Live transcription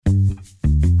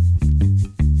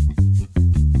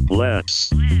Let's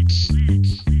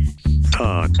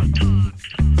talk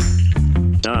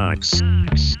docs.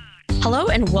 Hello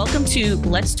and welcome to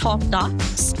Let's Talk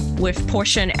Docs with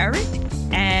Portia and Eric.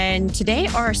 And today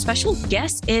our special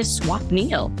guest is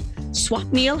Swapnil.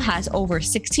 Swapnil has over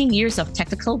 16 years of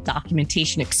technical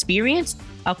documentation experience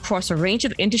across a range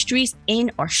of industries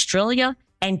in Australia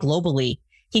and globally.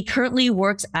 He currently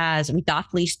works as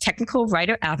Redoctly's technical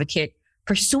writer advocate,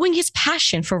 pursuing his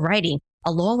passion for writing,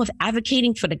 along with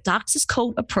advocating for the Docs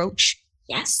Code approach,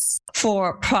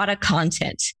 for product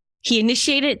content. He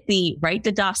initiated the Write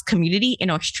the Docs community in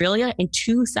Australia in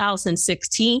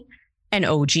 2016, an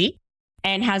OG,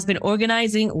 and has been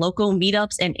organizing local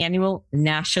meetups and annual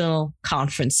national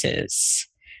conferences.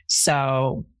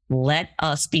 So let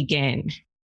us begin.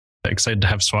 Excited to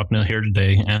have Swapnil here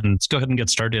today, and let's go ahead and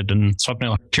get started. And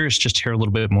Swapnil, curious just to hear a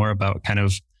little bit more about kind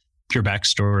of your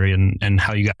backstory and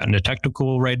how you got into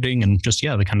technical writing and just,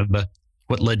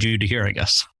 what led you to here, I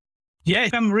guess. Yeah,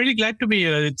 I'm really glad to be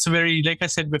here. It's like I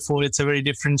said before, it's a very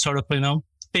different sort of,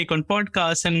 take on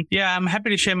podcasts. And yeah, I'm happy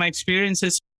to share my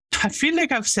experiences. I feel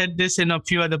like I've said this in a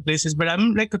few other places, but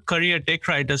I'm like a career tech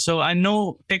writer. So I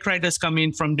know tech writers come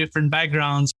in from different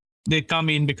backgrounds. They come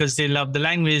in because they love the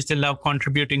language, they love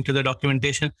contributing to the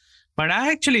documentation. But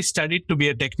I actually studied to be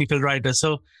a technical writer.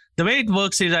 So the way it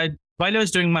works is while I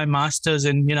was doing my master's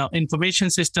in,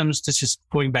 information systems, this is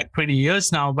going back 20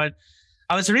 years now, but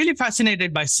I was really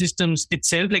fascinated by systems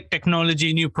itself, like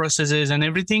technology, new processes and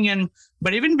everything.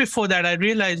 But even before that, I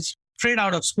realized straight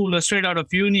out of school or straight out of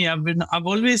uni, I've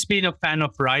always been a fan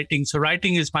of writing. So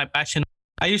writing is my passion.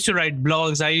 I used to write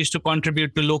blogs. I used to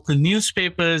contribute to local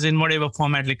newspapers in whatever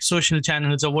format, like social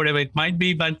channels or whatever it might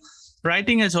be. But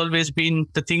writing has always been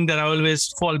the thing that I always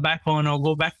fall back on or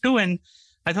go back to. And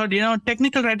I thought,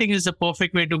 technical writing is the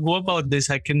perfect way to go about this.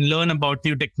 I can learn about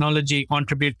new technology,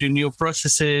 contribute to new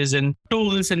processes and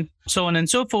tools and so on and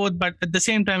so forth. But at the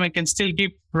same time, I can still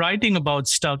keep writing about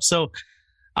stuff. So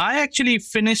I actually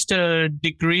finished a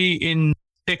degree in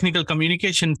technical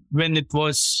communication when it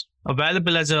was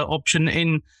available as an option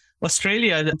in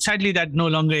Australia. Sadly, that no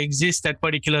longer exists, that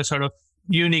particular sort of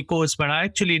uni course, but I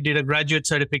actually did a graduate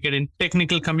certificate in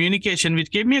technical communication, which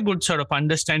gave me a good sort of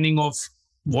understanding of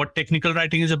what technical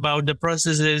writing is about, the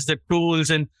processes, the tools,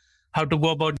 and how to go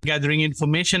about gathering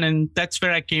information. And that's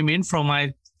where I came in from.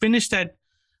 I finished that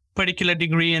particular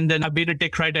degree and then I've been a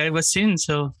tech writer ever since.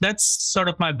 So that's sort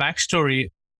of my backstory.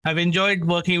 I've enjoyed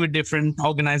working with different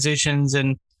organizations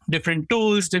and different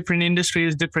tools, different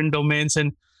industries, different domains.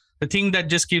 And the thing that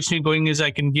just keeps me going is I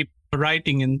can keep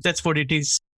writing, and that's what it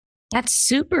is. That's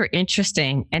super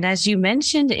interesting. And as you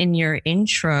mentioned in your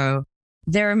intro,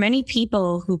 there are many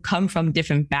people who come from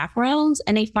different backgrounds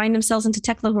and they find themselves into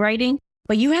technical writing,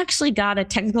 but you actually got a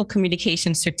technical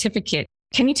communication certificate.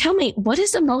 Can you tell me what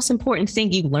is the most important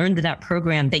thing you learned in that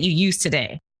program that you use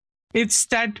today? It's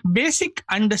that basic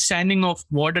understanding of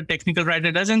what a technical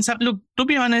writer does. And so, look, to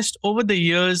be honest, over the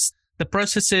years, the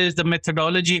processes, the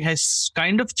methodology has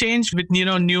kind of changed with,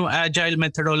 new agile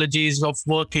methodologies of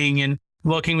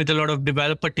working with a lot of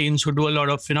developer teams who do a lot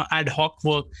of, ad hoc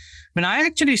work. When I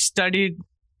actually studied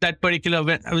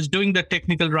when I was doing the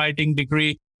technical writing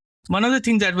degree, one of the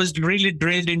things that was really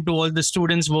drilled into all the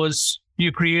students was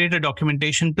you create a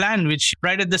documentation plan, which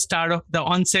right at the start of the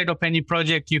onset of any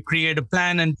project, you create a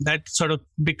plan, and that sort of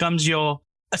becomes a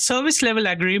service level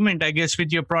agreement, I guess,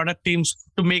 with your product teams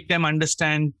to make them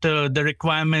understand the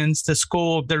requirements, the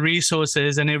scope, the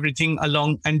resources and everything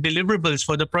along and deliverables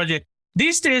for the project.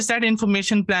 These days, that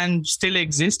information plan still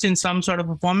exists in some sort of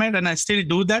a format, and I still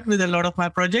do that with a lot of my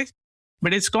projects.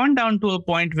 But it's gone down to a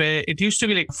point where it used to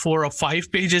be like 4 or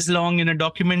 5 pages long in a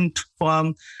document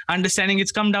form. Understanding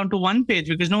it's come down to 1 page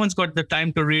because no one's got the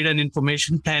time to read an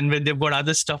information plan when they've got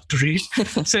other stuff to read.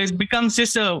 So it becomes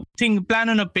just a plan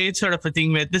on a page sort of a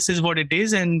thing where this is what it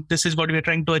is and this is what we're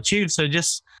trying to achieve. So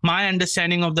just my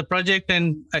understanding of the project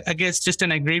and I guess just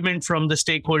an agreement from the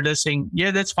stakeholders saying, yeah,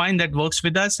 that's fine. That works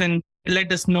with us. And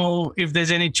let us know if there's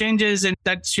any changes, and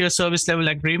that's your service level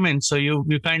agreement. So you're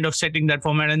kind of setting that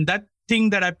format, and that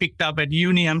thing that I picked up at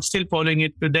uni, I'm still following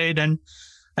it to date. And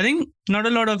I think not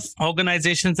a lot of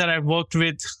organizations that I've worked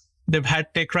with, they've had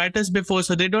tech writers before,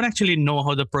 so they don't actually know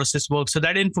how the process works. So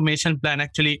that information plan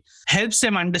actually helps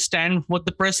them understand what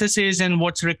the process is and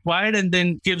what's required, and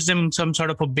then gives them some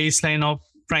sort of a baseline of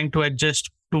trying to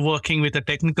adjust to working with a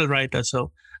technical writer.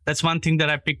 So that's one thing that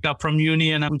I picked up from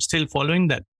uni, and I'm still following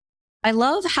that. I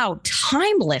love how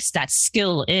timeless that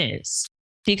skill is,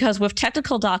 because with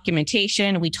technical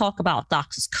documentation, we talk about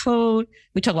Docs code,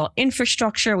 we talk about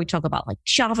infrastructure, we talk about like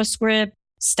JavaScript,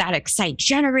 static site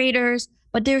generators,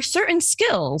 but there are certain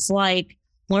skills like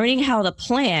learning how to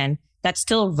plan that's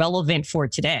still relevant for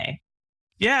today.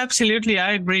 Yeah, absolutely.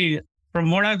 I agree. From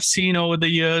what I've seen over the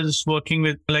years working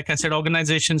with, like I said,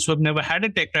 organizations who have never had a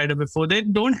tech writer before, they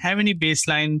don't have any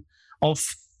baseline of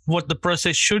what the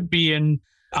process should be and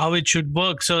how it should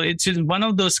work. So it's one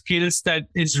of those skills that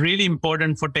is really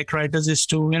important for tech writers is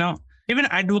to, even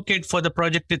advocate for the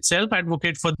project itself,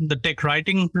 advocate for the tech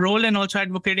writing role, and also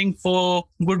advocating for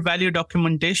good value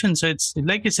documentation. So it's,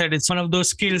 like you said, it's one of those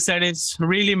skills that is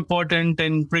really important.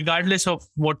 And regardless of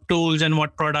what tools and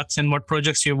what products and what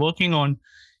projects you're working on,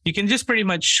 you can just pretty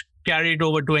much carry it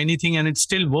over to anything and it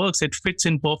still works. It fits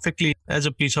in perfectly as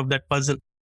a piece of that puzzle.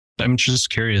 I'm just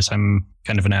curious. I'm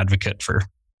kind of an advocate for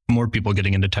more people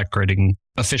getting into tech writing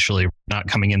officially, not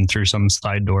coming in through some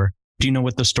side door. Do you know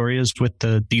what the story is with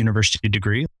the university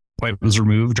degree? Why it was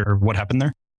removed or what happened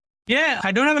there? Yeah,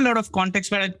 I don't have a lot of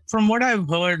context, but from what I've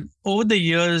heard over the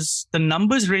years, the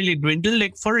numbers really dwindled.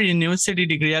 Like for a university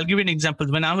degree, I'll give you an example.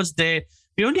 When I was there,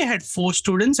 we only had 4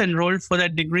 students enrolled for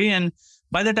that degree. And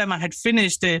by the time I had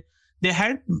finished, they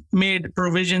had made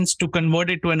provisions to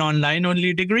convert it to an online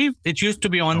only degree. It used to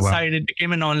be on site. It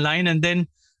became an online. And then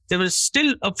there was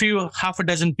still half a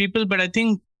dozen people, but I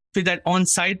think with that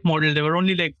on-site model, there were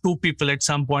only like 2 people at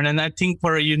some point. And I think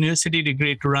for a university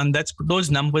degree to run,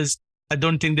 those numbers, I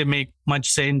don't think they make much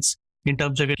sense in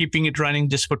terms of keeping it running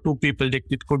just for 2 people.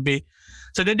 It could be.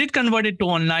 So they did convert it to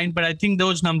online, but I think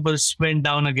those numbers went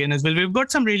down again as well. We've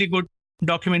got some really good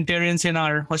documentarians in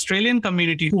our Australian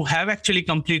community who have actually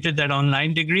completed that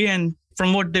online degree. And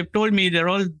from what they've told me, they're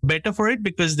all better for it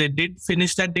because they did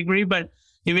finish that degree. But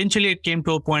eventually it came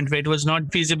to a point where it was not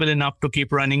feasible enough to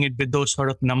keep running it with those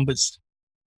sort of numbers.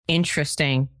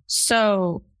 Interesting.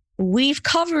 So we've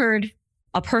covered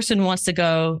a person wants to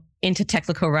go into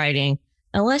technical writing.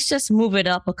 Now let's just move it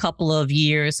up a couple of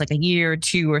years, like a year or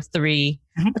 2 or 3.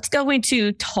 Mm-hmm. Let's go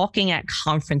into talking at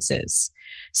conferences.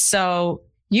 So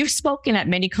you've spoken at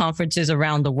many conferences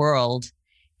around the world.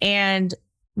 And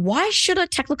why should a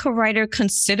technical writer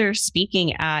consider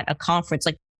speaking at a conference?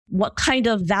 Like, what kind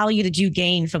of value did you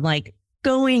gain from like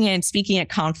going and speaking at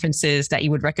conferences that you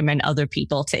would recommend other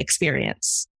people to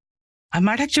experience? I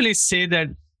might actually say that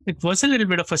it was a little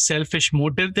bit of a selfish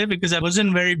motive there because I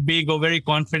wasn't very big or very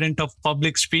confident of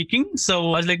public speaking.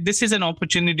 So I was like, this is an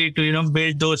opportunity to,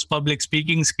 build those public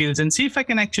speaking skills and see if I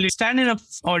can actually stand in an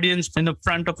audience in the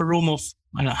front of a room of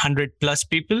 100 plus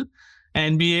people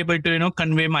and be able to,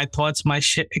 convey my thoughts, my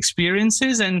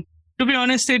experiences. And to be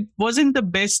honest, it wasn't the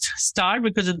best start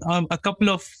because a couple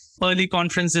of early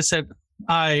conferences that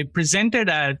I presented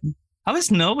at, I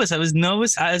was nervous. I was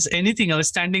nervous as anything. I was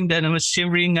standing there and I was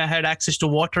shivering. I had access to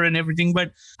water and everything,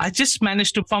 but I just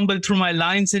managed to fumble through my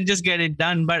lines and just get it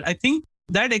done. But I think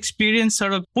that experience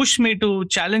sort of pushed me to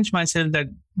challenge myself that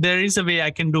there is a way I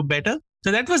can do better.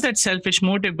 So that was that selfish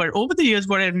motive. But over the years,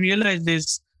 what I realized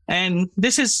is, and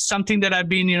this is something that I've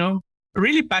been,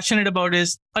 really passionate about,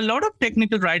 is a lot of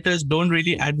technical writers don't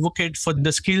really advocate for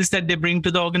the skills that they bring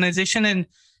to the organization. And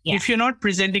if you're not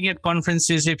presenting at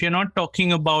conferences, if you're not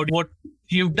talking about what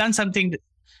you've done something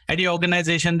at your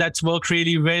organization that's worked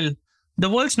really well, the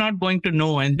world's not going to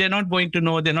know, and they're not going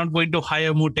to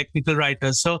hire more technical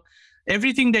writers. So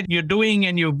everything that you're doing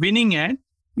and you're winning at,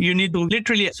 you need to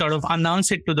literally sort of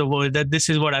announce it to the world that this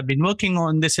is what I've been working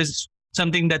on. This is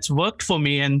something that's worked for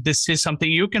me. And this is something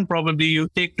you can probably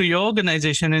take to your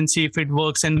organization and see if it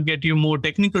works and get you more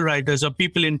technical writers or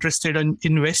people interested in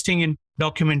investing in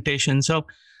documentation. So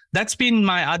that's been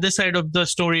my other side of the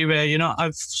story where,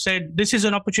 I've said, this is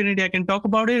an opportunity I can talk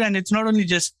about it. And it's not only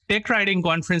just tech writing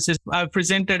conferences. I've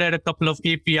presented at a couple of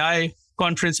API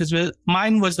conferences where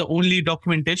mine was the only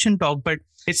documentation talk, but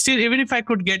it's still, even if I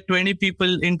could get 20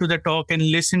 people into the talk and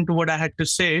listen to what I had to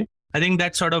say, I think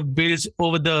that sort of builds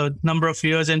over the number of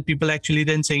years and people actually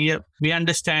then saying, yeah, we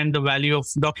understand the value of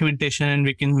documentation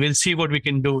and we'll see what we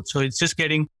can do. So it's just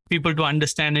getting people to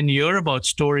understand and hear about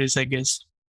stories, I guess.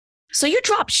 So you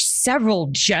dropped several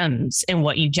gems in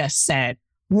what you just said.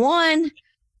 One,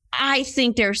 I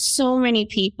think there's so many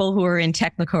people who are in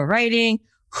technical writing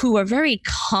who are very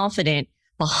confident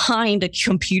behind a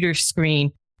computer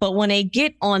screen. But when they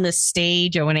get on the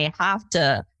stage or when they have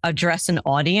to address an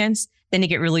audience, then they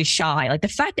get really shy. Like the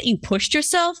fact that you pushed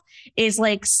yourself is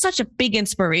like such a big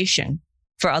inspiration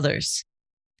for others.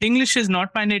 English is not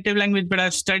my native language, but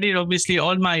I've studied, obviously,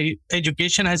 all my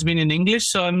education has been in English.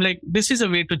 So I'm like, this is a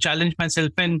way to challenge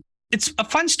myself. And It's a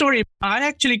fun story. I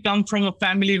actually come from a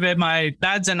family where my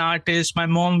dad's an artist. My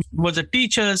mom was a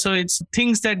teacher. So it's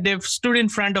things that they've stood in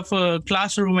front of a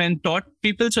classroom and taught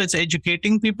people. So it's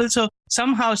educating people. So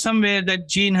somehow, somewhere that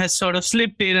gene has sort of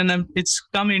slipped in and it's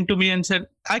come into me and said,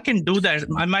 I can do that.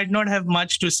 I might not have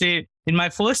much to say in my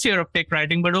first year of tech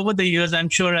writing, but over the years, I'm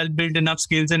sure I'll build enough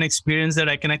skills and experience that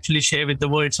I can actually share with the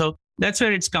world. So that's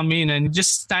where it's come in, and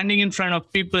just standing in front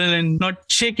of people and not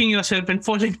shaking yourself and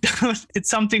falling down. It's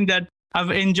something that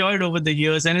I've enjoyed over the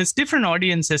years, and it's different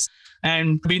audiences,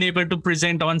 and being able to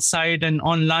present on site and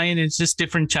online, it's just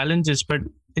different challenges, but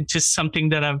it's just something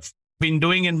that I've been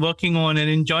doing and working on and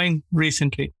enjoying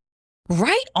recently.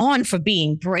 Right on for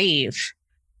being brave.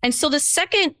 And so the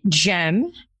second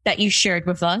gem that you shared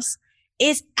with us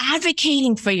is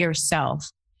advocating for yourself.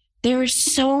 There are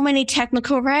so many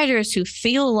technical writers who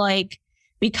feel like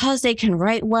because they can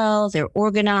write well, they're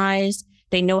organized,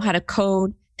 they know how to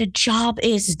code, the job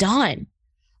is done.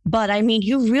 But I mean,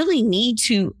 you really need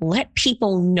to let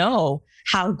people know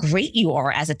how great you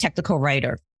are as a technical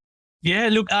writer. Yeah,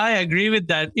 look, I agree with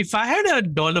that. If I had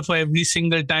 $1 for every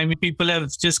single time people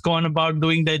have just gone about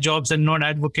doing their jobs and not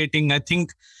advocating, I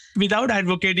think without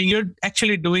advocating, you're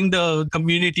actually doing the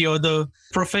community or the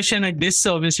profession a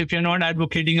disservice if you're not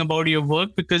advocating about your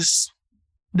work, because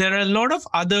there are a lot of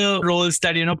other roles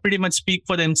that, pretty much speak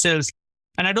for themselves.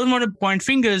 And I don't want to point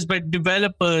fingers, but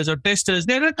developers or testers,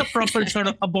 they're like a proper sort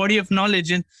of a body of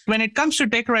knowledge. And when it comes to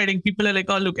tech writing, people are like,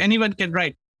 oh, look, anyone can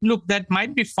write. Look, that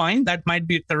might be fine. That might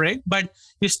be correct. But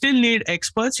you still need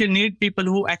experts. You need people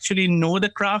who actually know the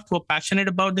craft, who are passionate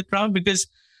about the craft. Because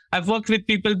I've worked with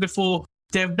people before.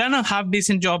 They've done a half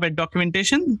decent job at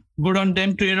documentation. Good on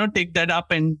them to, take that up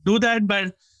and do that.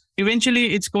 But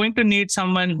eventually it's going to need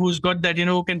someone who's got that,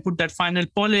 who can put that final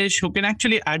polish, who can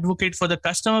actually advocate for the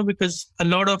customer. Because a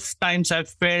lot of times I've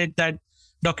felt that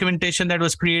documentation that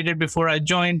was created before I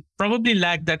joined probably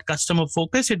lacked that customer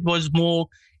focus. It was more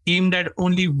aimed at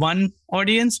only one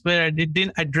audience, where it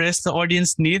didn't address the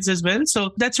audience needs as well.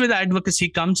 So that's where the advocacy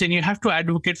comes in. You have to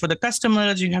advocate for the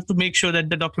customers. You have to make sure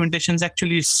that the documentation is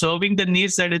actually serving the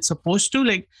needs that it's supposed to.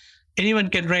 Like,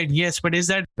 anyone can write, yes, but is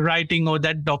that writing or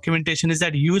that documentation, is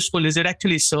that useful? Is it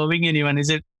actually serving anyone? Is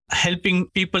it helping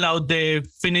people out there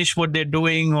finish what they're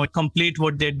doing or complete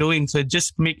what they're doing? So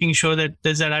just making sure that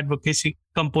there's that advocacy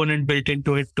component built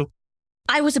into it too.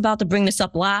 I was about to bring this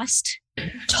up last,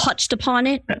 touched upon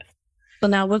it, but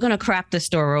now we're going to crack this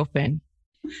door open.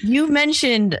 You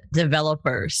mentioned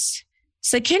developers.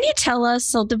 So can you tell us,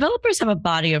 so developers have a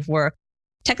body of work.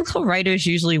 Technical writers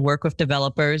usually work with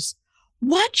developers.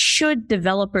 What should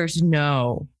developers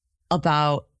know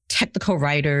about technical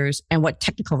writers and what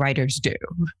technical writers do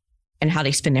and how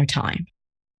they spend their time?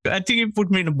 I think you put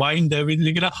me in a bind there with,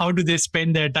 how do they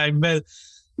spend their time? Well,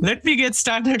 let me get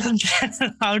started on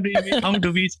that. How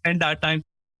do we spend our time?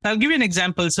 I'll give you an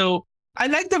example. So I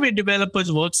like the way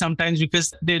developers work sometimes,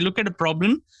 because they look at a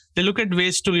problem, they look at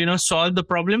ways to, solve the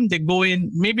problem. They go in,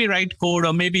 maybe write code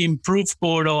or maybe improve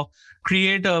code or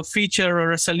create a feature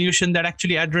or a solution that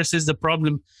actually addresses the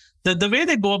problem. The way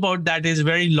they go about that is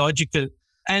very logical.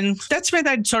 And that's where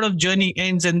that sort of journey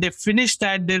ends, and they finish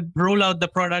that, they roll out the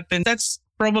product, and that's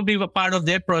probably a part of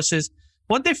their process.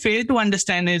 What they fail to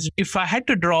understand is, if I had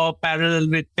to draw a parallel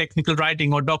with technical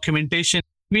writing or documentation,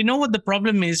 we know what the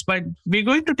problem is, but we're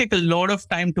going to take a lot of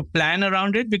time to plan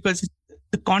around it, because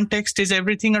the context is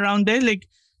everything around there. Like,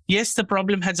 yes, the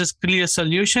problem has a clear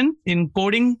solution in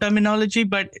coding terminology,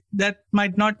 but that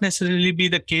might not necessarily be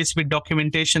the case with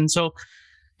documentation. So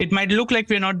it might look like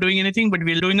we're not doing anything, but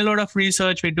we're doing a lot of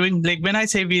research. We're doing, like, when I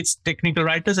say it's technical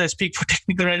writers, I speak for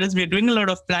technical writers. We're doing a lot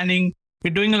of planning. We're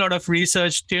doing a lot of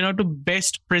research, to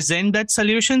best present that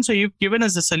solution. So you've given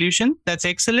us a solution. That's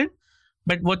excellent.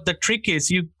 But what the trick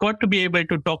is, you've got to be able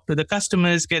to talk to the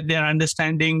customers, get their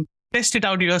understanding, test it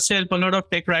out yourself. A lot of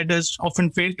tech writers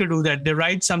often fail to do that. They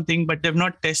write something, but they've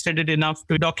not tested it enough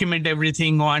to document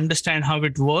everything or understand how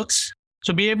it works.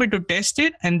 So be able to test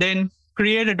it and then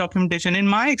create a documentation. In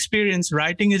my experience,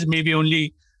 writing is maybe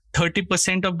only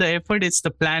 30% of the effort. It's the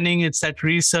planning, it's that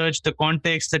research, the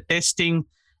context, the testing,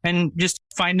 and just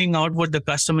finding out what the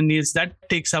customer needs. That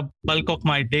takes up bulk of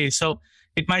my day. So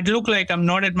it might look like I'm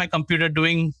not at my computer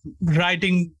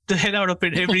writing the head out of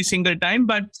it every single time,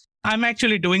 but I'm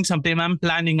actually doing something. I'm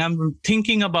planning. I'm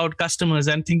thinking about customers.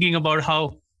 I'm thinking about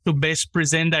how to best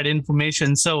present that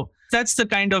information. So that's the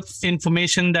kind of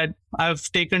information that I've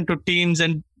taken to teams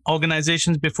and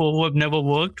organizations before who have never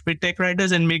worked with tech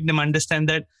writers, and make them understand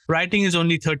that writing is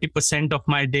only 30% of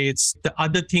my day. It's the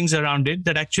other things around it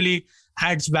that actually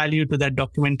adds value to that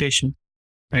documentation.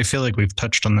 I feel like we've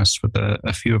touched on this with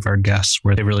a few of our guests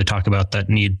where they really talk about that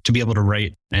need to be able to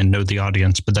write and know the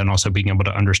audience, but then also being able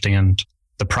to understand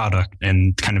the product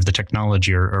and kind of the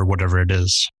technology or whatever it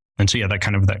is. And so, yeah,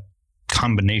 that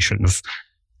combination of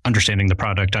understanding the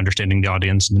product, understanding the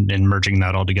audience and merging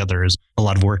that all together is a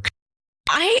lot of work.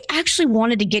 I actually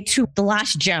wanted to get to the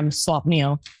last gem,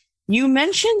 Swapnil. You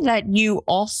mentioned that you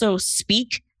also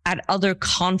speak at other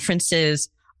conferences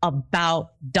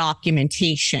about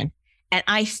documentation. And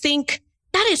I think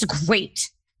that is great.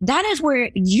 That is where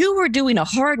you were doing the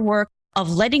hard work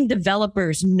of letting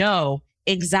developers know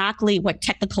exactly what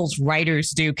technical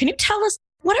writers do. Can you tell us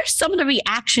what are some of the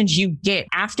reactions you get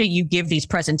after you give these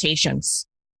presentations?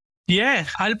 Yeah,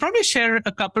 I'll probably share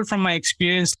a couple from my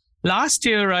experience. Last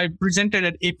year, I presented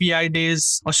at API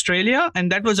Days Australia,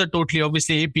 and that was a totally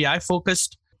obviously API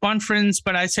focused conference.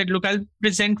 But I said, look, I'll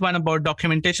present one about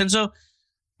documentation. So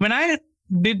when I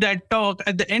did that talk,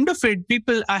 at the end of it,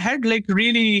 I had like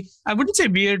really, I wouldn't say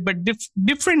weird, but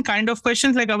different kind of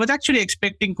questions. Like I was actually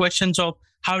expecting questions of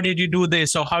how did you do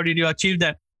this or how did you achieve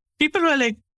that? People were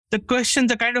like, the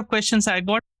kind of questions I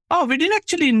got, oh, we didn't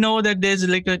actually know that there's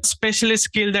like a specialist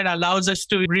skill that allows us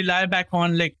to rely back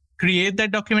on, like create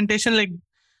that documentation. Like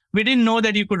we didn't know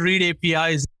that you could read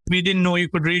APIs. We didn't know you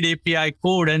could read API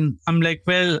code. And I'm like,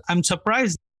 well, I'm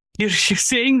surprised you're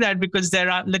saying that because there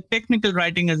are like technical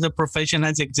writing as a profession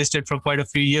has existed for quite a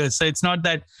few years. So it's not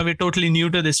that we're totally new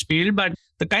to this field, but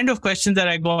the kind of questions that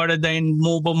I got at the end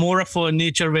more of a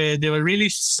nature where they were really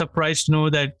surprised to know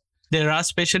that there are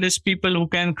specialist people who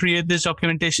can create this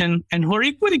documentation and who are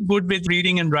equally good with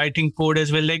reading and writing code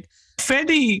as well. Like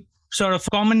fairly sort of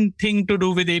common thing to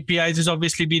do with APIs is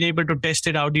obviously being able to test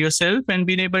it out yourself and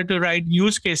being able to write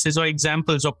use cases or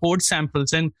examples or code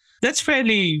samples. And that's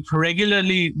fairly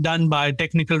regularly done by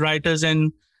technical writers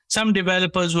and some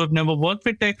developers who have never worked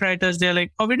with tech writers. They're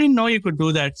like, oh, we didn't know you could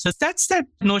do that. So that's that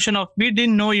notion of we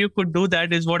didn't know you could do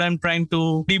that is what I'm trying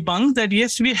to debunk, that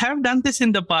yes, we have done this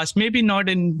in the past, maybe not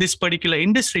in this particular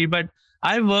industry, but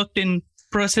I worked in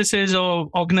processes or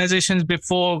organizations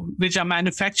before which are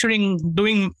manufacturing,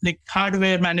 doing like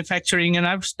hardware manufacturing. And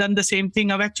I've done the same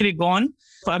thing. I've actually gone,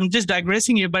 I'm just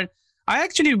digressing here, but I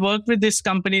actually worked with this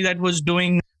company that was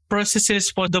doing processes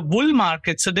for the wool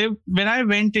market. So when I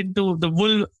went into the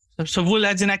wool, so wool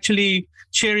as in actually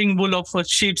shearing wool off for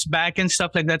sheep's back and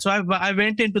stuff like that. So I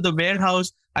went into the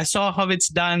warehouse. I saw how it's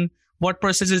done, what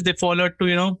processes they followed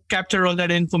to, capture all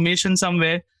that information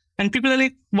somewhere. And people are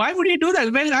like, why would you do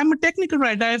that? Well, I'm a technical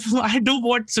writer. I do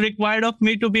what's required of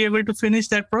me to be able to finish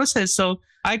that process. So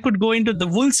I could go into the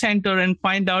wool center and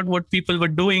find out what people were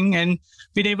doing and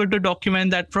been able to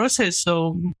document that process.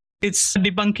 So it's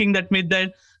debunking that myth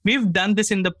that we've done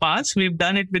this in the past. We've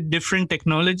done it with different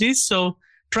technologies. So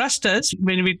trust us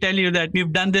when we tell you that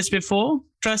we've done this before.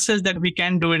 Trust us that we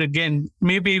can do it again.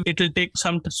 Maybe it will take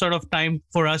some sort of time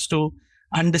for us to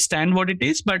understand what it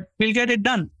is, but we'll get it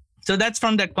done. So that's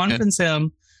from that conference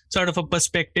sort of a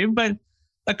perspective. But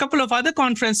a couple of other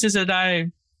conferences that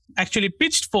I actually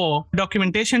pitched for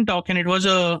documentation talk, and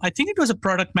I think it was a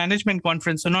product management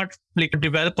conference, so not like a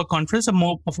developer conference, or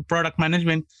more of a product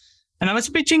management. And I was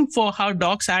pitching for how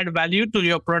docs add value to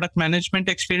your product management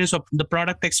experience or the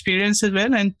product experience as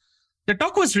well. And the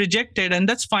talk was rejected, and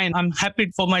that's fine. I'm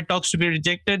happy for my talks to be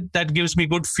rejected. That gives me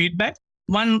good feedback.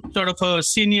 One sort of a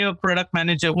senior product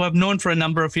manager who I've known for a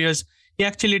number of years, he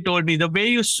actually told me the way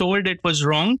you sold it was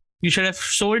wrong. You should have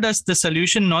sold us the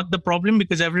solution, not the problem,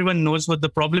 because everyone knows what the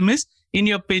problem is. In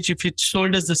your pitch, if you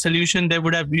sold us the solution, you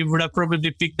would have probably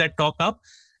picked that talk up.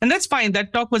 And that's fine.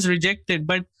 That talk was rejected.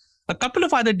 But a couple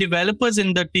of other developers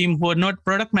in the team who are not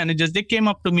product managers, they came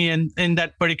up to me in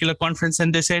that particular conference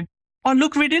and they said, oh,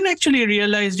 look, we didn't actually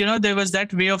realize, there was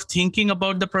that way of thinking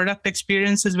about the product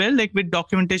experience as well, like with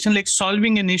documentation, like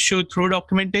solving an issue through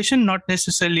documentation, not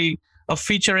necessarily a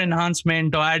feature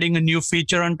enhancement or adding a new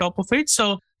feature on top of it.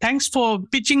 So thanks for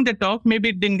pitching the talk. Maybe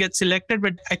it didn't get selected,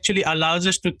 but actually allows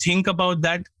us to think about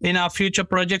that in our future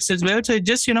projects as well. So it's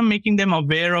just, making them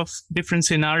aware of different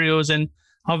scenarios and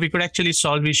how we could actually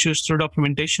solve issues through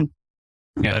documentation.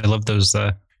 Yeah, I love those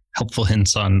helpful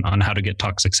hints on how to get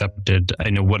talks accepted. I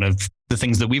know one of the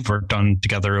things that we've worked on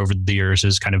together over the years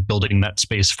is kind of building that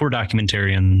space for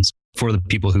documentarians, for the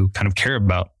people who kind of care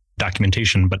about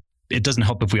documentation. But it doesn't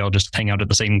help if we all just hang out at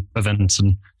the same events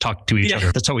and talk to each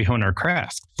other. That's how we hone our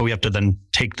craft. But we have to then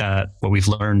take what we've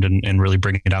learned and really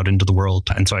bring it out into the world.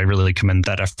 And so I really commend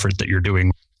that effort that you're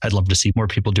doing. I'd love to see more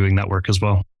people doing that work as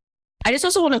well. I just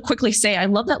also want to quickly say, I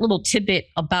love that little tidbit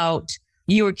about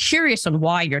you were curious on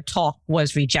why your talk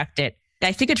was rejected.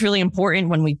 I think it's really important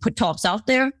when we put talks out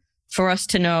there for us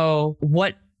to know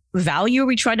what value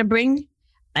we try to bring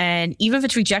And even if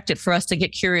it's rejected, for us to get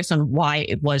curious on why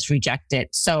it was rejected.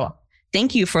 So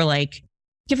thank you for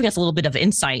giving us a little bit of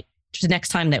insight to the next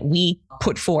time that we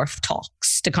put forth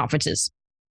talks to conferences.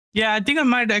 Yeah, I think I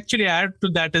might actually add to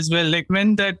that as well. Like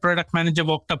when that product manager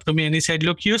walked up to me and he said,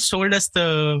 look, you sold us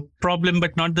the problem,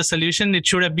 but not the solution. It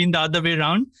should have been the other way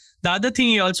around. The other thing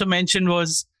he also mentioned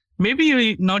was maybe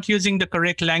you're not using the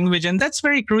correct language. And that's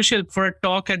very crucial for a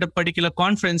talk at a particular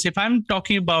conference. If I'm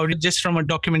talking about it just from a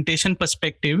documentation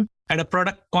perspective at a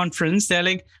product conference, they're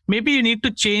like, maybe you need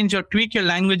to change or tweak your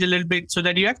language a little bit so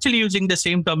that you're actually using the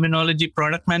same terminology.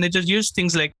 Product managers use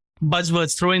things like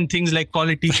buzzwords, throw in things like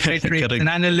quality, rate, and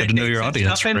analytics. To know your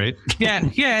audience, right?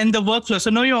 And the workflow.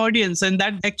 So know your audience. And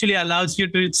that actually allows you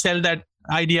to sell that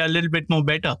idea a little bit more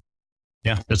better.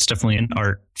 Yeah, that's definitely an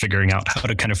art, figuring out how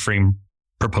to kind of frame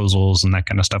proposals and that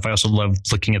kind of stuff. I also love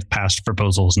looking at past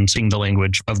proposals and seeing the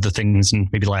language of the things in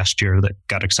maybe last year that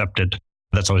got accepted.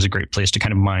 That's always a great place to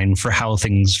kind of mine for how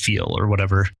things feel or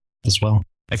whatever as well.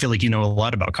 I feel like you know a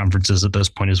lot about conferences at this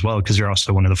point as well, because you're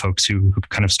also one of the folks who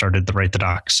kind of started the Write the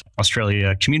Docs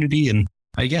Australia community. And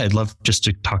I'd love just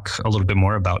to talk a little bit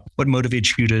more about what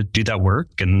motivates you to do that work.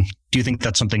 And do you think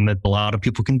that's something that a lot of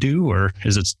people can do? Or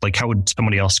is it like, how would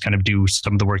somebody else kind of do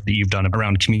some of the work that you've done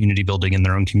around community building in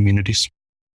their own communities?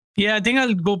 Yeah, I think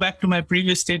I'll go back to my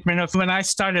previous statement of when I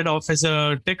started off as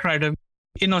a tech writer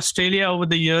in Australia over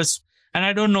the years. And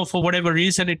I don't know, for whatever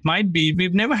reason it might be,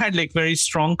 we've never had very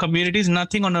strong communities,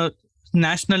 nothing on a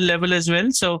national level as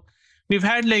well. So we've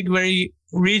had very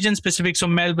region specific, so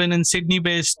Melbourne and Sydney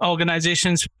based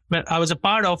organizations that I was a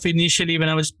part of initially when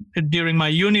I was during my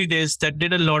uni days that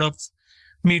did a lot of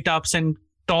meetups and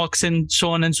talks and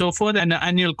so on and so forth, and an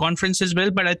annual conference as well.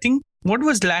 But I think what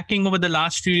was lacking over the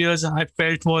last few years, I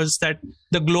felt, was that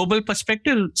the global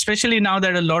perspective, especially now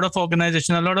that a lot of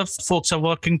organizations, a lot of folks are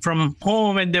working from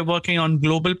home and they're working on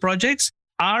global projects.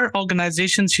 Our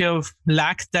organizations here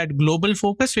lacked that global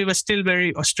focus. We were still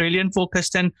very Australian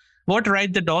focused. And what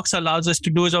Write the Docs allows us to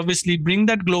do is obviously bring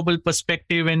that global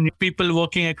perspective, and people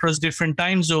working across different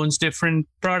time zones, different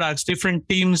products, different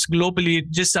teams globally.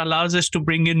 It just allows us to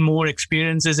bring in more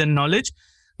experiences and knowledge.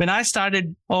 When I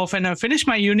started off and I finished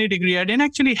my uni degree, I didn't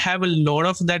actually have a lot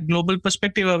of that global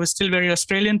perspective. I was still very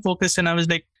Australian focused. And I was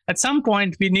like, at some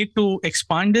point, we need to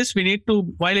expand this. We need to,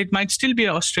 while it might still be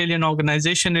an Australian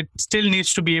organization, it still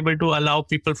needs to be able to allow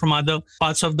people from other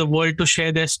parts of the world to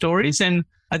share their stories. And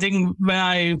I think when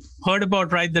I heard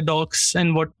about Write the Docs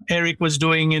and what Eric was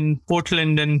doing in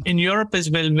Portland and in Europe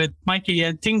as well with Mikey,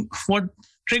 I think what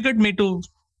triggered me to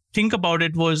think about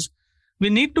it was, we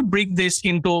need to bring this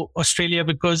into Australia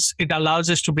because it allows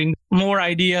us to bring more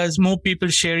ideas, more people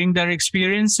sharing their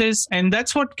experiences. And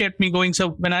that's what kept me going. So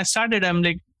when I started, I'm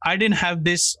like, I didn't have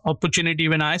this opportunity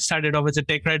when I started off as a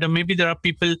tech writer. Maybe there are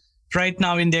people right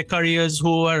now in their careers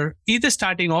who are either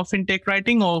starting off in tech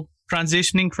writing or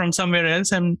transitioning from somewhere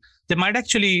else, and they might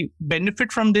actually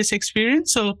benefit from this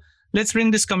experience. So let's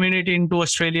bring this community into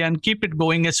Australia and keep it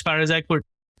going as far as I could.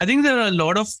 I think there are a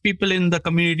lot of people in the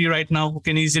community right now who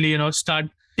can easily, start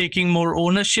taking more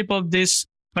ownership of this.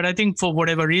 But I think for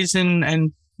whatever reason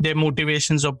and their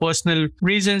motivations or personal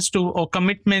reasons or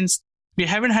commitments, we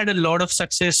haven't had a lot of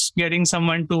success getting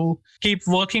someone to keep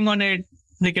working on it.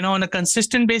 On a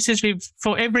consistent basis,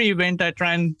 for every event, I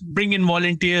try and bring in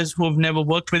volunteers who have never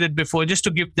worked with it before, just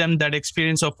to give them that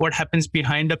experience of what happens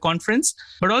behind a conference,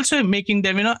 but also making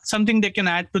them, something they can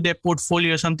add to their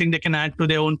portfolio, something they can add to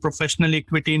their own professional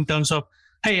equity in terms of,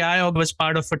 hey, I was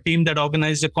part of a team that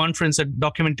organized a conference, a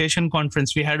documentation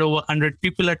conference. We had over 100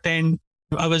 people attend.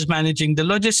 I was managing the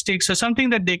logistics, or something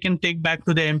that they can take back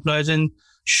to their employers and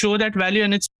show that value.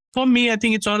 And for me, I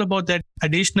think it's all about that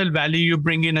additional value you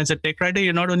bring in as a tech writer.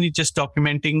 You're not only just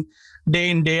documenting day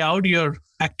in, day out, you're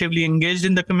actively engaged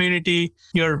in the community,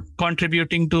 you're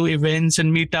contributing to events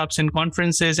and meetups and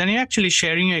conferences, and you're actually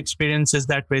sharing your experiences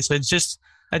that way. So it's just,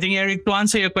 I think, Eric, to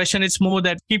answer your question, it's more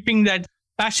that keeping that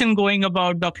passion going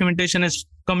about documentation as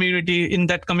in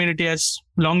that community as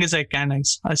long as I can,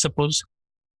 I suppose.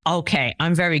 Okay,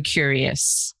 I'm very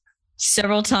curious.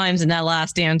 Several times in that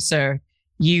last answer,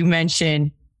 you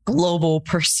mentioned global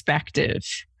perspective.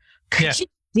 Could you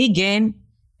dig in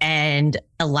and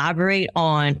elaborate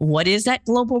on what is that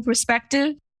global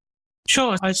perspective?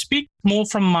 Sure. I speak more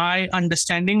from my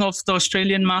understanding of the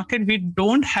Australian market. We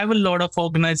don't have a lot of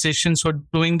organizations who are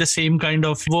doing the same kind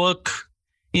of work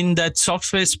in that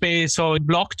software space or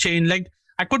blockchain.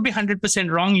 I could be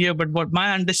 100% wrong here, but what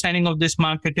my understanding of this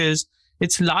market is,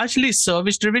 it's largely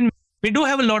service driven. We do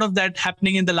have a lot of that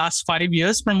happening in the last 5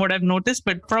 years from what I've noticed,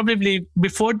 but probably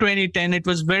before 2010, it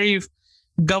was very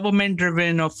government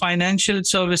driven or financial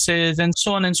services and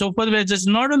so on and so forth, where there's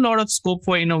not a lot of scope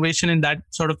for innovation in that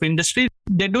sort of industry.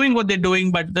 They're doing what they're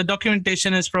doing, but the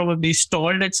documentation is probably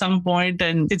stalled at some point,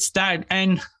 and it's that.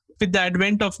 And with the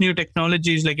advent of new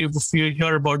technologies, like if you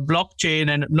hear about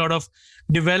blockchain and a lot of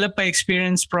developer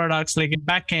experience products like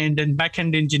backend and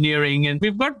backend engineering, and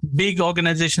we've got big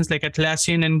organizations like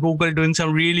Atlassian and Google doing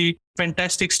some really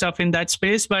fantastic stuff in that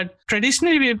space. But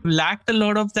traditionally, we've lacked a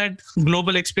lot of that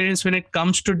global experience when it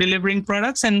comes to delivering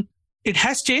products. And it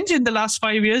has changed in the last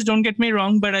 5 years, don't get me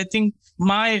wrong, but I think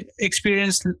my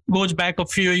experience goes back a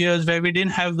few years where we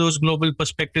didn't have those global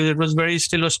perspectives. It was very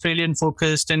still Australian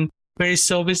focused and very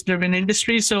service driven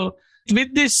industry. So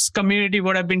with this community,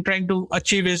 what I've been trying to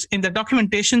achieve is in the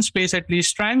documentation space, at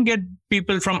least try and get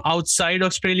people from outside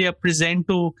Australia present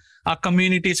to our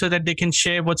community so that they can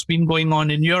share what's been going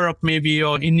on in Europe, maybe,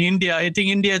 or in India. I think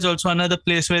India is also another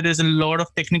place where there's a lot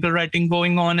of technical writing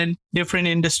going on in different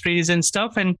industries and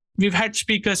stuff. And we've had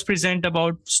speakers present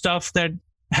about stuff that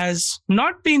has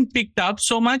not been picked up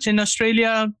so much in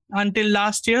Australia until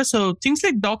last year. So things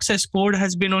like Docs as Code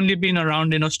has only been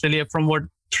around in Australia from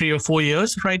 3 or 4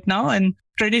 years right now. And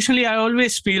traditionally, I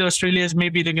always feel Australia is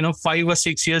maybe 5 or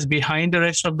 6 years behind the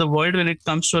rest of the world when it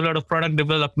comes to a lot of product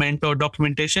development or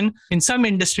documentation. In some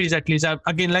industries, at least.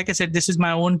 Again, like I said, this is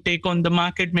my own take on the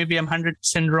market. Maybe I'm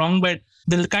 100% wrong, but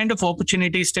the kind of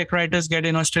opportunities tech writers get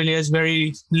in Australia is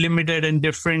very limited and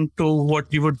different to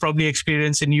what you would probably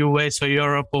experience in US or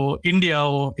Europe or India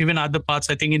or even other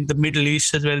parts. I think in the Middle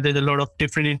East as well, there's a lot of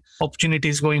different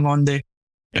opportunities going on there.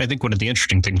 I think one of the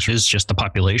interesting things is just the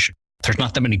population. There's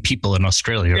not that many people in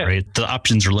Australia, right? The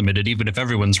options are limited. Even if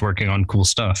everyone's working on cool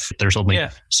stuff, there's only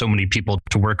so many people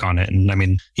to work on it. And I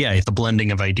mean, the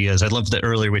blending of ideas. I love that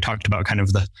earlier we talked about kind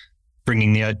of the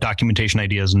bringing the documentation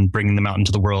ideas and bringing them out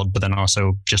into the world, but then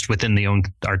also just within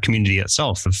our community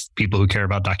itself of people who care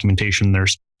about documentation,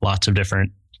 there's lots of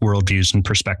different worldviews and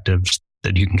perspectives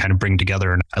that you can kind of bring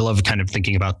together. And I love kind of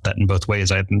thinking about that in both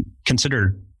ways. I hadn't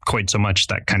considered quite so much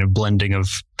that kind of blending of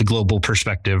the global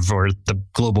perspective or the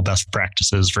global best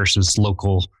practices versus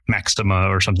local maxima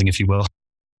or something, if you will.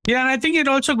 Yeah, and I think it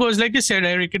also goes, like you said,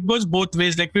 Eric, it goes both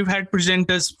ways. Like we've had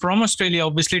presenters from Australia,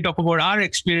 obviously talk about our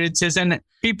experiences, and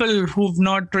people who've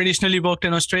not traditionally worked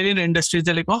in Australian industries,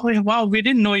 they're like, oh, wow, we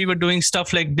didn't know you were doing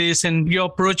stuff like this. And you're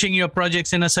approaching your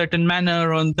projects in a certain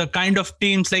manner on the kind of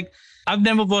teams. Like I've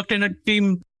never worked in a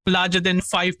team larger than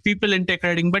 5 people in tech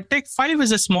writing, but tech 5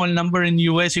 is a small number in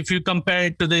US if you compare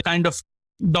it to the kind of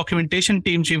documentation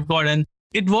teams you've got. And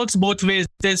it works both ways.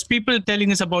 There's people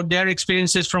telling us about their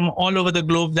experiences from all over the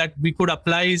globe that we could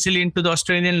apply easily into the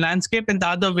Australian landscape. And the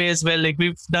other way as well, like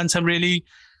we've done some really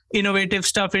innovative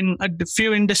stuff in a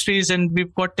few industries, and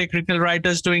we've got technical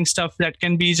writers doing stuff that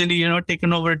can be easily,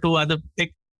 taken over to other.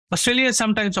 Like Australia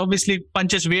sometimes obviously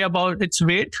punches way above its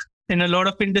weight in a lot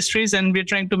of industries, and we're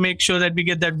trying to make sure that we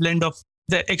get that blend of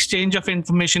the exchange of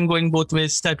information going both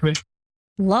ways that way.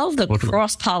 Love the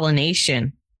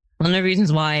cross-pollination. One of the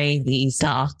reasons why these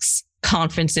docs,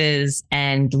 conferences,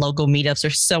 and local meetups are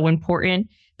so important,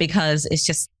 because it's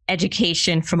just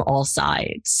education from all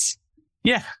sides.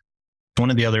 Yeah. One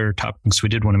of the other topics we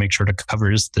did want to make sure to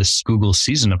cover is this Google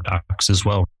season of docs as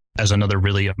well, as another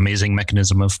really amazing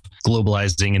mechanism of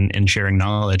globalizing and sharing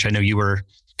knowledge. I know you were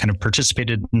kind of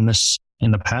participated in this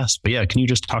in the past, but can you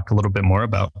just talk a little bit more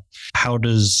about how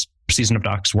does season of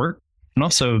docs work? And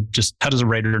also just how does a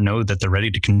writer know that they're ready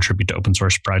to contribute to open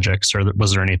source projects? Or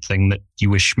was there anything that you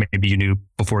wish maybe you knew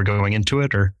before going into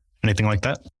it or anything like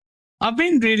that? I've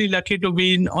been really lucky to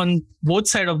be on both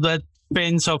sides of the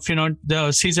fence of,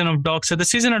 the season of docs. So the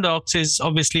season of docs is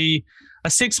obviously a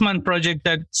 6-month project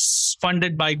that's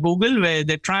funded by Google, where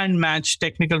they try and match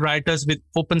technical writers with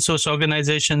open source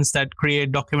organizations that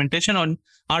create documentation or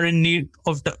are in need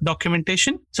of the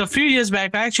documentation. So a few years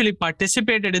back, I actually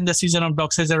participated in the season of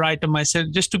docs as a writer myself,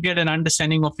 just to get an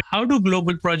understanding of how do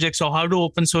global projects or how do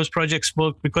open source projects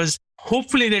work, because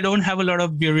hopefully they don't have a lot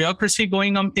of bureaucracy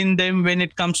going on in them when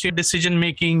it comes to decision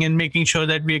making and making sure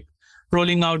that we're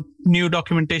rolling out new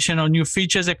documentation or new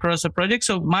features across the project.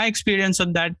 So my experience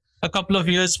on that a couple of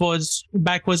years was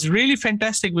really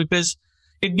fantastic, because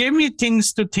it gave me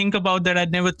things to think about that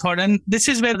I'd never thought. And this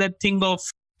is where that thing of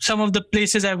some of the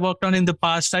places I've worked on in the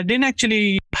past, I didn't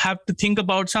actually have to think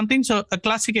about something. So a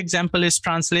classic example is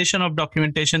translation of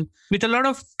documentation. With a lot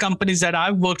of companies that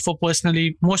I've worked for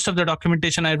personally, most of the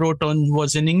documentation I wrote on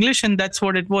was in English, and that's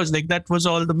what it was. Like that was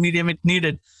all the medium it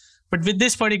needed. But with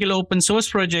this particular open source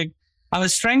project, I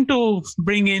was trying to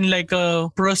bring in like a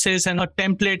process and a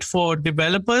template for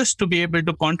developers to be able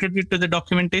to contribute to the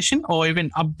documentation or even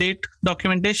update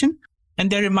documentation. And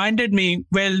they reminded me,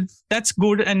 well, that's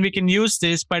good and we can use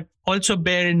this, but also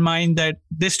bear in mind that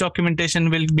this documentation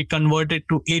will be converted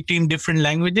to 18 different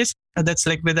languages. That's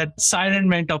like where that siren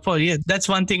went off. Oh, yeah, that's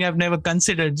one thing I've never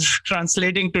considered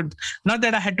translating to, not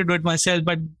that I had to do it myself,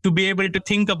 but to be able to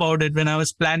think about it when I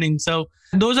was planning. So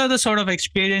those are the sort of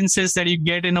experiences that you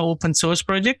get in an open source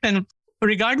project. And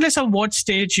regardless of what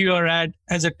stage you are at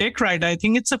as a tech writer, I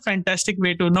think it's a fantastic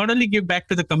way to not only give back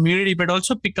to the community, but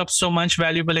also pick up so much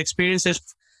valuable experiences.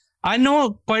 I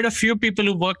know quite a few people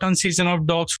who worked on Season of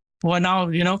Docs who are now,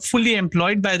 fully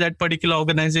employed by that particular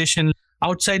organization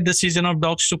outside the Season of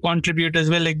Docs to contribute as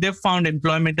well. Like they've found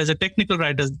employment as a technical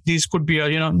writer. These could be,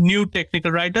 new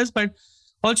technical writers, but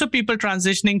also people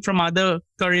transitioning from other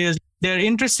careers. They're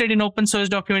interested in open source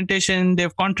documentation,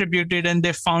 they've contributed and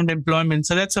they've found employment.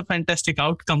 So that's a fantastic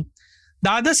outcome.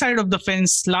 The other side of the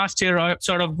fence, last year I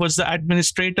sort of was the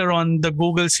administrator on the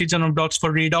Google Season of Docs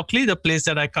for Readocly, the place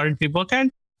that I currently work at.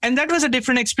 And that was a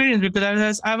different experience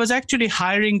because I was actually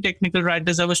hiring technical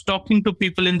writers. I was talking to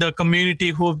people in the community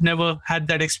who have never had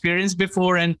that experience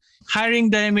before and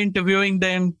hiring them, interviewing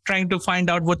them, trying to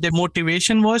find out what their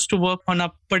motivation was to work on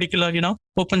a particular,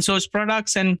 open source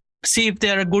products and see if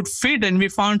they're a good fit. And we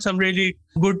found some really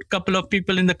good couple of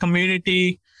people in the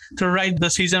community to write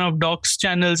the Season of Docs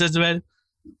channels as well,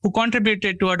 who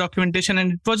contributed to our documentation.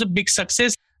 And it was a big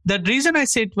success. The reason I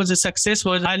say it was a success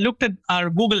was I looked at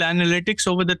our Google Analytics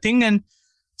over the thing, and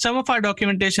some of our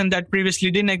documentation that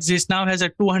previously didn't exist now has a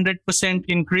 200%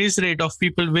 increase rate of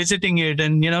people visiting it.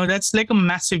 And, that's like a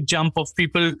massive jump of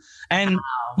people. And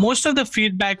most of the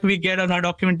feedback we get on our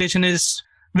documentation is,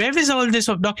 where was all this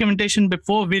of documentation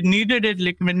before? We needed it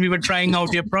like when we were trying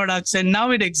out your products, and now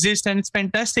it exists and it's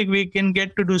fantastic. We can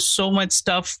get to do so much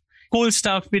stuff, cool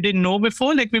stuff we didn't know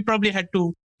before. Like we probably had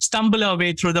to stumble our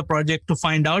way through the project to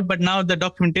find out, but now the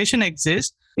documentation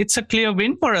exists. It's a clear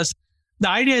win for us. The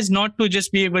idea is not to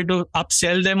just be able to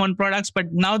upsell them on products,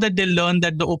 but now that they learn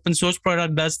that the open source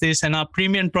product does this and our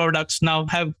premium products now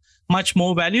have much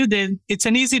more value, it's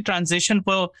an easy transition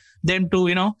for them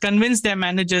to, convince their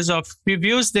managers of, we've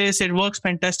used this, it works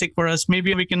fantastic for us.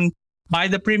 Maybe we can buy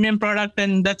the premium product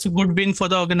and that's a good win for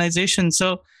the organization.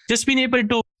 So just being able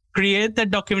to create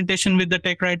that documentation with the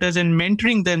tech writers and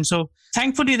mentoring them. So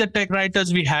thankfully, the tech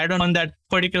writers we had on that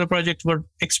particular project were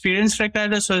experienced tech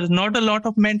writers. So there's not a lot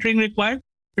of mentoring required.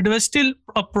 But it was still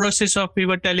a process of, we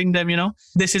were telling them,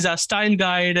 this is our style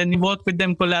guide, and we work with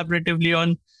them collaboratively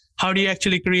on how do you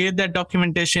actually create that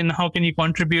documentation? How can you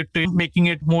contribute to making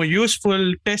it more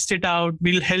useful? Test it out.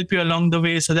 We'll help you along the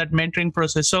way. So that mentoring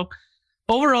process. So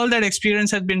overall, that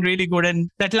experience has been really good. And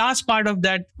that last part of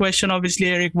that question, obviously,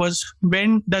 Eric, was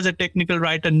when does a technical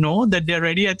writer know that they're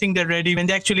ready? I think they're ready when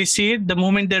they actually see it, the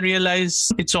moment they realize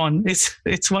it's on.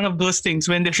 It's one of those things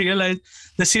when they realize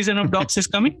the Season of Docs is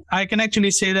coming. I can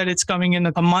actually say that it's coming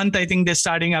in a month. I think they're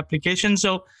starting application.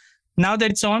 So now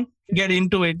that it's on, get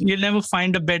into it. You'll never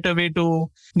find a better way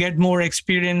to get more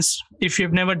experience. If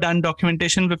you've never done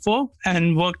documentation before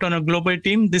and worked on a global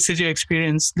team, this is your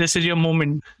experience. This is your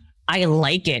moment. I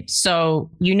like it. So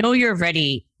you're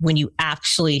ready when you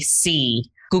actually see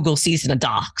Google Season of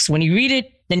Docs. When you read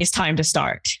it, then it's time to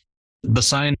start. The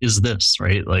sign is this,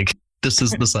 right? Like this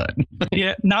is the sign.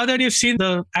 Yeah. Now that you've seen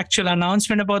the actual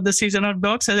announcement about the Season of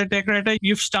Docs as a tech writer,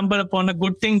 you've stumbled upon a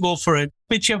good thing, go for it.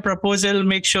 Pitch your proposal,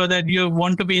 make sure that you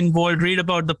want to be involved, read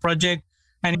about the project,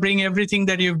 and bring everything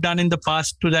that you've done in the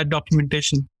past to that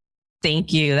documentation.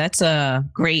 Thank you. That's a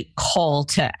great call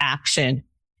to action.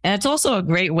 And it's also a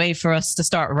great way for us to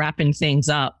start wrapping things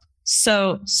up.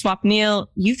 So Swapnil,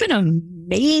 you've been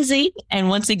amazing. And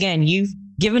once again, you've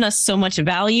given us so much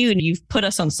value and you've put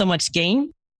us on so much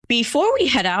game. Before we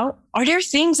head out, are there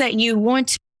things that you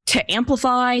want to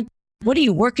amplify? What are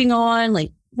you working on?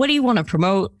 Like, what do you want to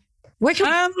promote? Where can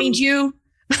we find you?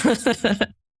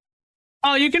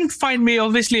 Oh, you can find me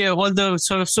obviously all the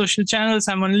sort of social channels.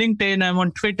 I'm on LinkedIn, I'm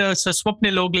on Twitter, so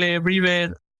Swapnil Ogale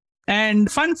everywhere.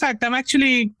 And fun fact, I'm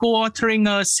actually co-authoring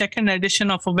a second edition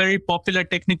of a very popular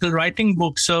technical writing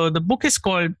book. So the book is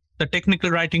called The Technical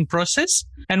Writing Process.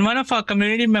 And one of our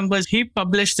community members, he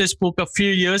published this book a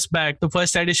few years back, the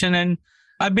first edition. And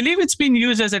I believe it's been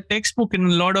used as a textbook in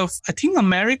a lot of, I think,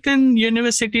 American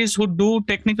universities who do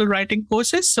technical writing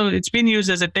courses. So it's been used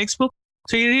as a textbook.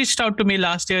 So he reached out to me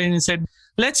last year and he said,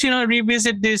 let's,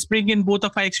 revisit this, bring in both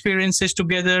of our experiences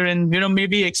together and,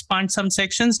 maybe expand some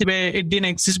sections where it didn't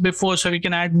exist before so we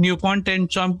can add new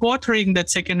content. So I'm co-authoring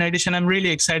that second edition. I'm really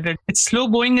excited. It's slow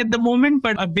going at the moment,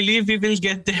 but I believe we will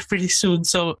get there pretty soon.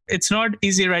 So it's not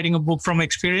easy writing a book from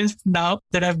experience now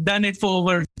that I've done it for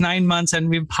over 9 months and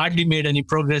we've hardly made any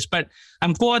progress, but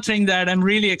I'm co-authoring that. I'm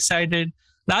really excited.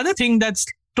 The other thing that's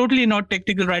totally not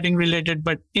technical writing related,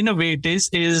 but in a way it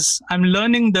is I'm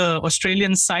learning the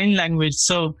Australian Sign Language.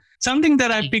 So something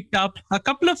that I picked up a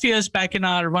couple of years back in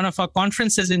one of our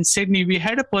conferences in Sydney, we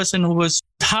had a person who was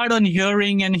hard on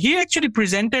hearing, and he actually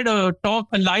presented a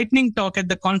lightning talk at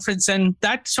the conference. And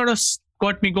that sort of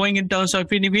got me going in terms of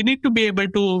we need to be able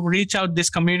to reach out this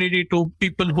community to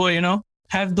people who,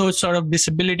 have those sort of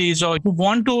disabilities or who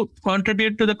want to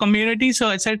contribute to the community. So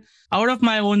I said, out of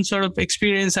my own sort of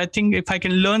experience, I think if I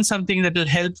can learn something that will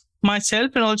help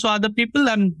myself and also other people,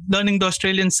 I'm learning the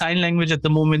Australian Sign Language at the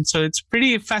moment. So it's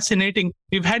pretty fascinating.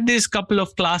 We've had these couple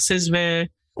of classes where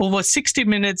over 60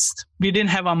 minutes, we didn't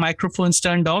have our microphones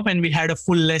turned off and we had a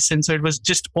full lesson. So it was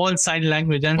just all sign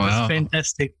language, and It was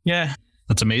fantastic. Yeah.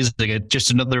 That's amazing. Just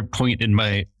another point in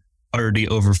my already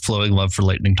overflowing love for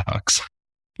lightning talks.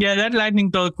 Yeah, that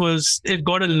lightning talk it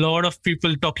got a lot of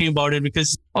people talking about it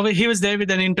because he was there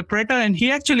with an interpreter and he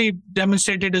actually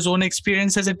demonstrated his own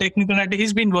experience as a technical writer.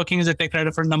 He's been working as a tech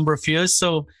writer for a number of years.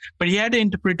 But he had an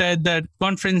interpreter at that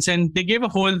conference and they gave a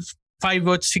whole 5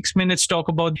 or 6 minutes talk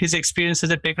about his experience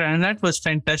as a tech writer. And that was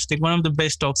fantastic. One of the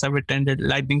best talks I've attended,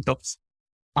 lightning talks.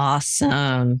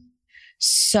 Awesome.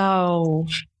 So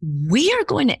we are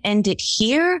going to end it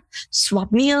here.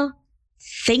 Swapnil,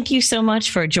 thank you so much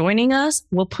for joining us.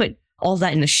 We'll put all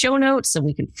that in the show notes so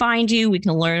we can find you. We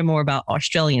can learn more about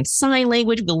Australian Sign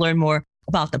Language. We'll learn more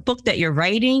about the book that you're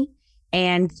writing.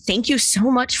 And thank you so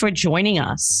much for joining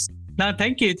us. No,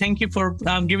 thank you. Thank you for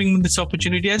giving me this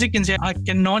opportunity. As you can see, I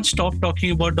cannot stop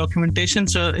talking about documentation.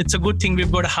 So it's a good thing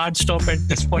we've got a hard stop at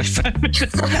this point.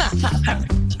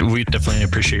 We definitely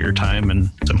appreciate your time. And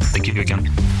so thank you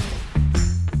again.